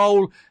rabbit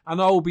hole,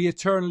 and I will be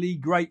eternally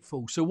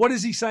grateful. So what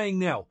is he saying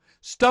now?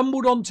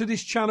 Stumbled onto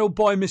this channel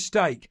by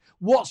mistake.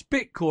 What's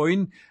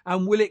Bitcoin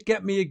and will it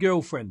get me a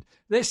girlfriend?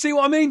 Let's see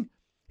what I mean?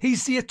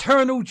 He's the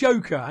eternal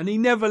joker and he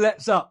never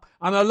lets up,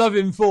 and I love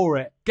him for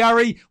it.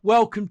 Gary,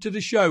 welcome to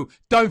the show.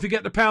 Don't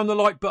forget to pound the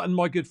like button,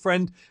 my good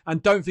friend,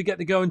 and don't forget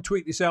to go and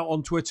tweet this out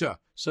on Twitter.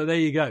 So there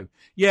you go.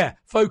 Yeah,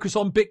 focus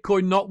on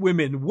Bitcoin, not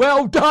women.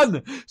 Well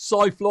done,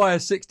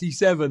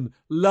 SciFlyer67.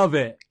 Love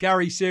it.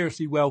 Gary,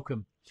 seriously,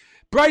 welcome.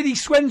 Brady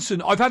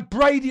Swenson. I've had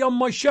Brady on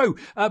my show.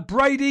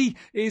 Brady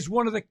is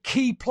one of the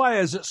key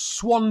players at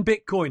Swan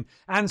Bitcoin.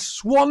 And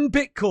Swan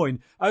Bitcoin,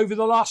 over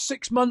the last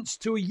 6 months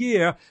to a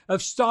year,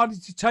 have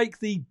started to take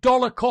the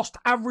dollar cost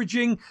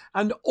averaging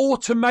and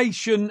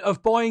automation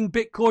of buying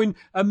Bitcoin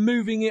and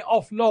moving it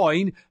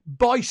offline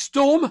by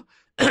storm.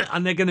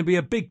 And they're going to be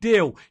a big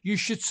deal. You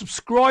should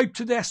subscribe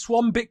to their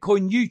Swan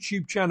Bitcoin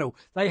YouTube channel.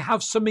 They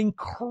have some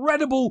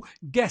incredible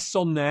guests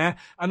on there.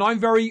 And I'm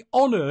very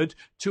honored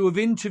to have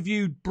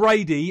interviewed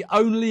Brady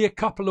only a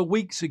couple of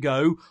weeks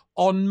ago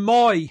on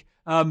my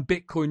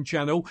Bitcoin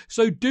channel.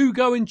 So do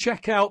go and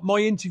check out my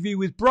interview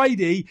with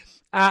Brady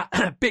at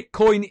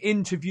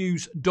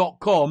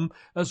bitcoininterviews.com,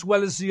 as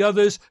well as the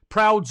others.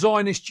 Proud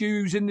Zionist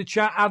Jews in the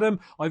chat, Adam.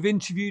 I've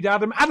interviewed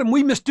Adam. Adam,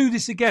 we must do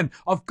this again.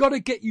 I've got to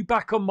get you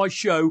back on my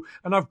show,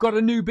 and I've got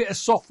a new bit of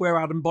software,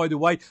 Adam, by the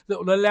way, that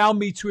will allow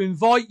me to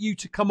invite you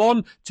to come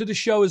on to the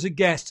show as a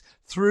guest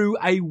through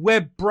a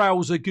web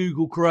browser,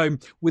 Google Chrome,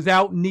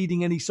 without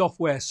needing any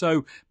software.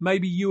 So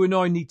maybe you and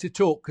I need to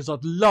talk, because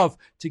I'd love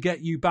to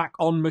get you back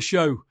on my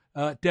show,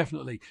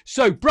 definitely.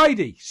 So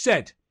Brady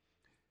said,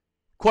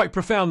 quite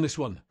profound, this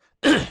one.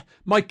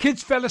 My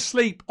kids fell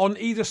asleep on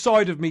either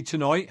side of me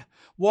tonight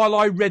while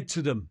I read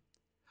to them.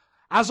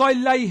 As I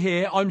lay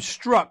here, I'm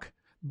struck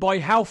by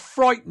how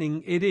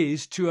frightening it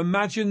is to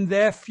imagine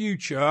their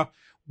future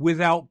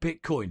without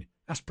Bitcoin.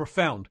 That's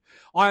profound.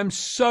 I am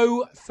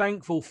so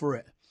thankful for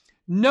it.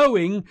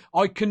 Knowing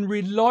I can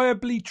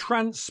reliably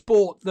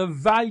transport the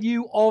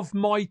value of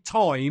my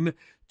time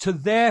to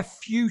their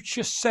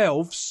future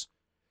selves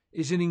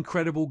is an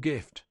incredible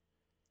gift.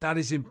 That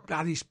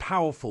is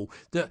powerful,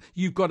 that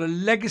you've got a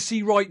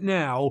legacy right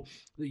now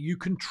that you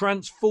can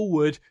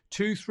forward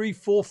 2, 3,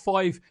 4,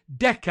 5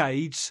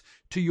 decades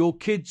to your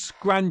kids,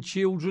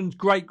 grandchildren's,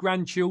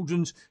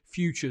 great-grandchildren's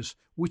futures,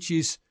 which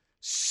is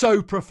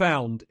so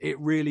profound. It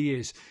really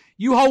is.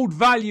 You hold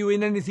value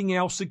in anything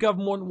else. The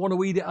government want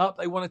to eat it up.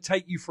 They want to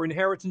take you for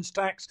inheritance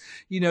tax.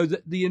 You know,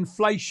 the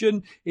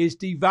inflation is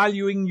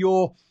devaluing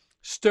your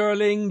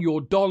sterling, your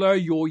dollar,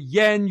 your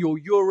yen, your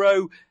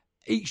euro.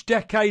 Each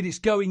decade it's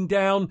going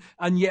down,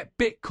 and yet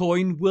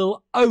Bitcoin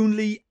will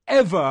only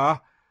ever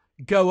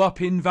go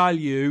up in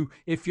value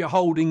if you're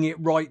holding it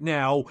right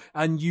now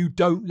and you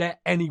don't let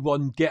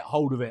anyone get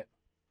hold of it.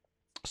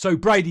 So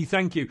Brady,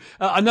 thank you.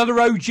 Another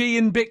OG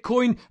in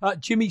Bitcoin,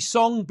 Jimmy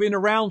Song, been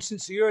around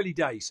since the early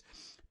days.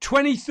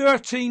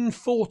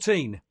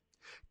 2013-14,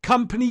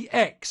 Company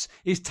X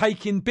is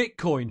taking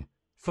Bitcoin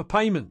for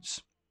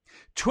payments.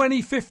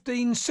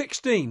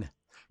 2015-16,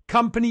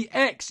 Company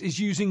X is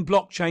using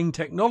blockchain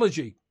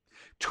technology.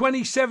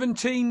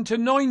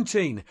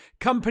 2017-19,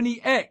 Company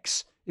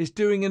X is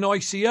doing an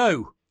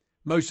ICO.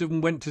 Most of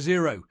them went to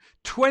zero.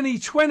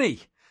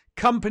 2020,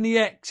 Company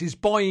X is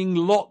buying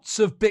lots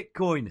of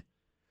Bitcoin.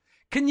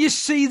 Can you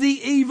see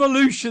the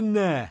evolution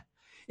there?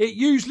 It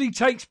usually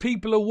takes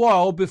people a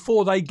while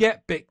before they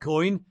get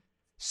Bitcoin.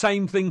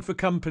 Same thing for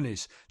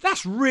companies.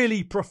 That's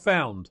really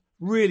profound.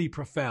 Really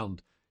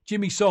profound.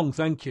 Jimmy Song,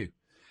 thank you.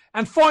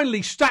 And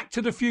finally, Stack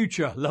to the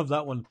Future. Love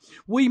that one.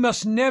 We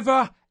must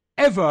never,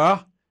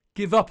 ever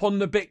give up on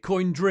the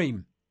Bitcoin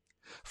dream.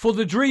 For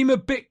the dream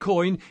of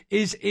Bitcoin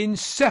is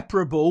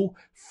inseparable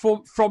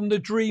from the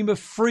dream of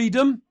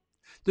freedom,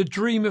 the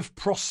dream of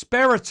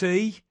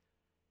prosperity,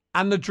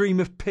 and the dream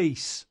of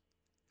peace.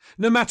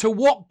 No matter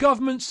what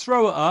governments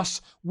throw at us,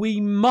 we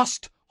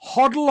must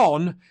hodl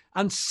on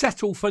and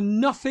settle for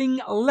nothing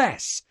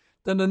less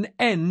than an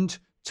end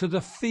to the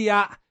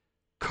fiat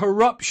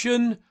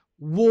corruption,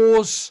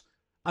 wars,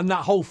 and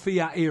that whole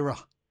fiat era.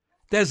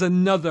 There's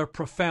another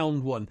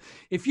profound one.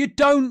 If you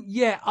don't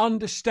yet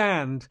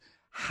understand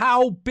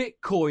how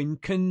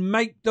Bitcoin can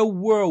make the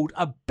world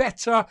a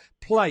better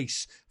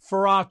place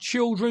for our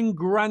children,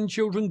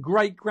 grandchildren,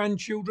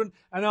 great-grandchildren,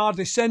 and our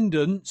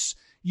descendants,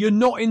 you're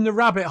not in the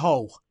rabbit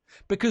hole.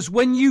 Because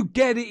when you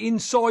get it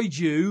inside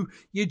you,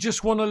 you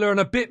just want to learn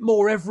a bit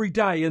more every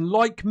day. And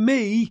like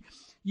me,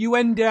 you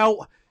end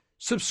out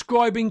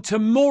subscribing to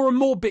more and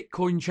more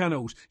Bitcoin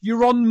channels.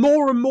 You're on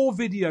more and more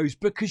videos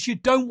because you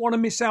don't want to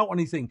miss out on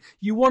anything.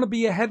 You want to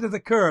be ahead of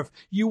the curve.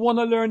 You want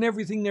to learn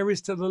everything there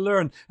is to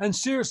learn. And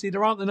seriously,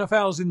 there aren't enough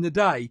hours in the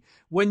day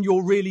when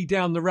you're really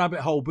down the rabbit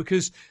hole,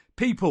 because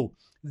people,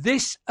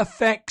 this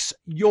affects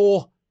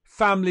your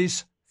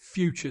family's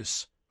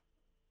futures.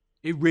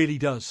 It really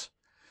does.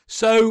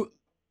 So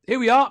here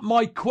we are.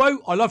 My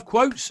quote. I love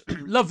quotes.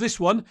 Love this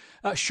one.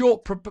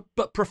 Short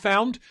but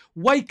profound.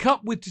 Wake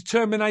up with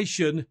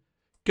determination.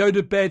 Go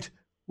to bed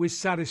with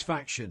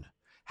satisfaction.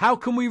 How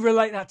can we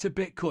relate that to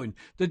Bitcoin?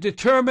 The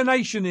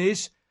determination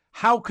is,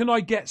 how can I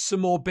get some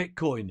more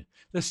Bitcoin?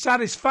 The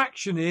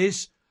satisfaction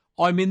is,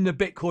 I'm in the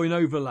Bitcoin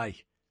overlay.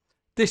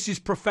 This is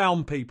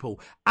profound, people.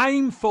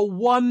 Aim for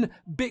 1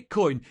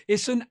 Bitcoin.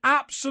 It's an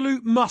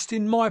absolute must,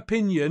 in my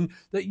opinion,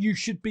 that you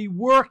should be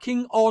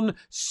working on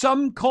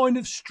some kind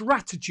of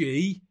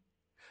strategy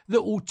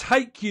that will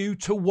take you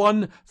to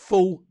 1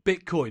 full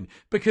Bitcoin.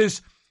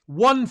 Because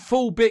 1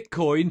 full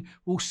Bitcoin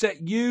will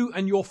set you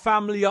and your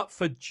family up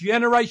for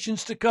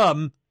generations to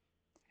come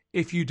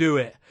if you do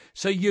it.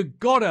 So you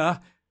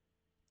gotta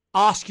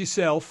ask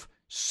yourself,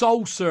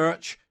 soul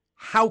search,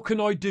 how can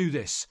I do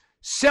this?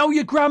 Sell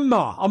your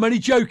grandma. I'm only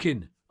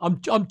joking. I'm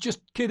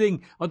just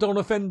kidding. I don't want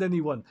to offend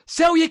anyone.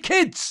 Sell your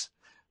kids.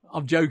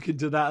 I'm joking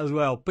to that as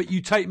well. But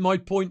you take my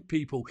point,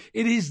 people.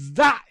 It is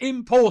that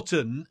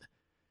important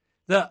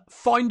that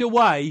find a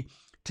way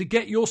to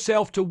get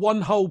yourself to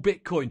one whole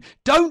Bitcoin.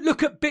 Don't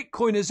look at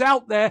Bitcoin as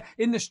out there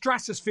in the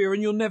stratosphere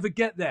and you'll never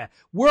get there.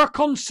 Work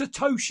on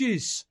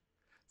Satoshis.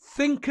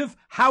 Think of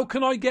how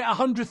can I get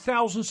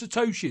 100,000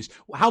 Satoshis?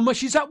 How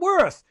much is that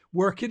worth?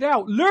 Work it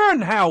out.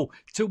 Learn how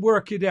to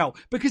work it out.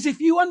 Because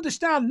if you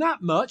understand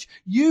that much,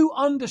 you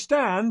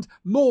understand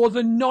more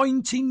than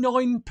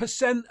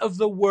 99% of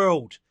the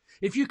world.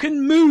 If you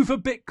can move a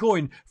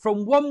Bitcoin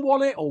from one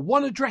wallet or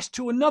one address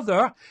to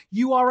another,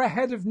 you are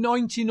ahead of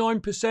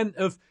 99%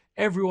 of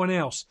everyone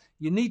else.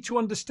 You need to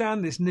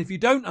understand this. And if you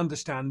don't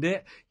understand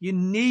it, you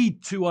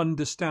need to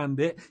understand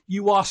it.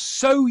 You are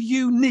so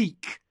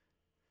unique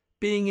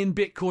being in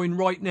Bitcoin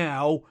right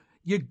now.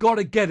 You've got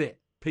to get it,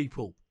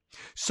 people.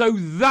 So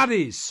that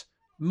is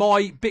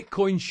my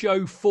Bitcoin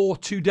show for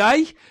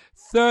today,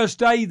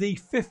 Thursday, the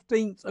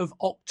 15th of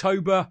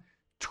October,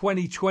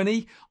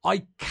 2020.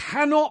 I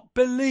cannot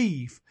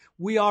believe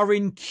we are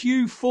in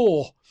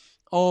Q4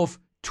 of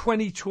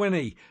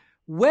 2020.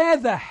 Where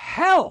the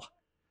hell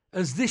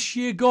has this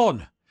year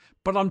gone?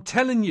 But I'm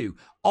telling you,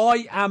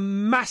 I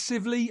am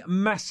massively,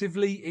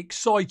 massively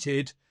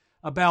excited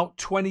about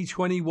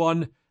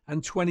 2021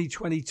 and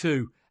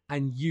 2022.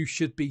 And you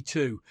should be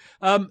too.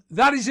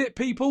 That is it,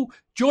 people.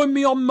 Join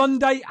me on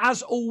Monday,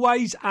 as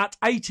always, at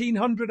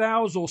 1800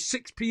 hours or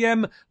 6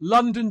 p.m.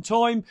 London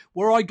time,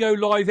 where I go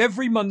live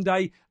every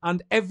Monday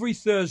and every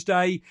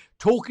Thursday,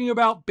 talking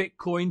about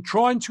Bitcoin,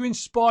 trying to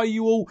inspire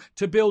you all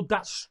to build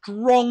that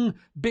strong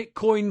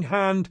Bitcoin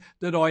hand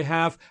that I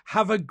have.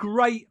 Have a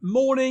great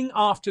morning,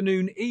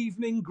 afternoon,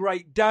 evening,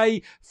 great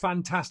day,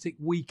 fantastic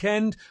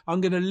weekend.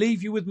 I'm going to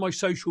leave you with my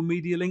social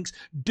media links.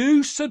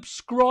 Do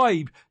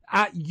subscribe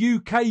at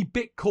UK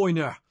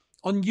Bitcoiner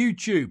on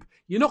YouTube.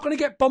 You're not going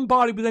to get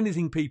bombarded with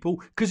anything,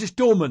 people, because it's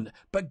dormant.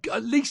 But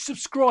at least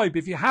subscribe.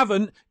 If you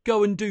haven't,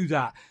 go and do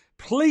that.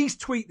 Please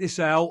tweet this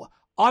out.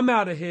 I'm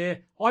out of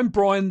here. I'm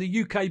Brian,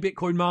 the UK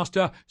Bitcoin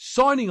Master,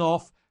 signing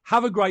off.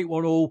 Have a great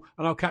one all,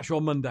 and I'll catch you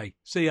on Monday.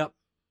 See ya.